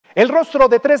El rostro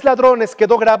de 3 ladrones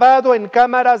quedó grabado en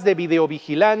cámaras de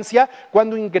videovigilancia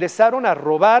cuando ingresaron a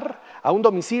robar a un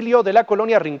domicilio de la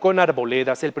colonia Rincón De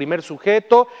Arboledas. El primer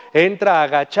sujeto entra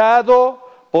agachado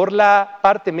por la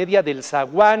parte media del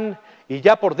zaguán y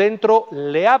ya por dentro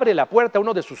le abre la puerta a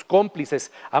uno de sus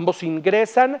cómplices. Ambos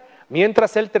ingresan,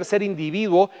 mientras el tercer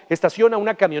individuo estaciona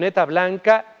una camioneta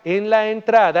blanca en la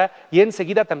entrada y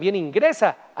enseguida también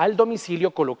ingresa al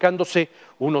domicilio colocándose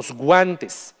unos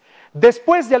guantes.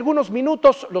 Después de algunos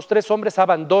minutos, los 3 hombres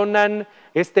abandonan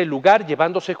este lugar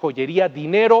llevándose joyería,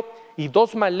 dinero y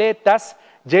 2 maletas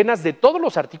llenas de todos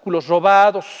los artículos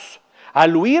robados.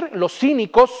 Al huir, los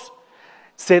cínicos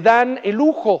se dan el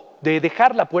lujo de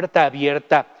dejar la puerta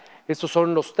abierta. Estos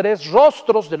son los 3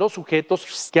 rostros de los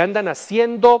sujetos que andan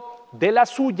haciendo de las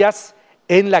suyas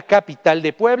en la capital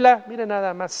de Puebla. Miren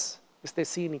nada más este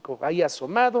cínico ahí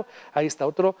asomado. Ahí está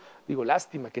otro, digo,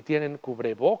 lástima que tienen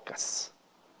cubrebocas.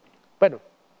 Bueno,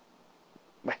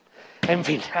 en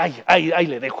fin, ahí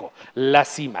le dejo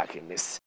las imágenes.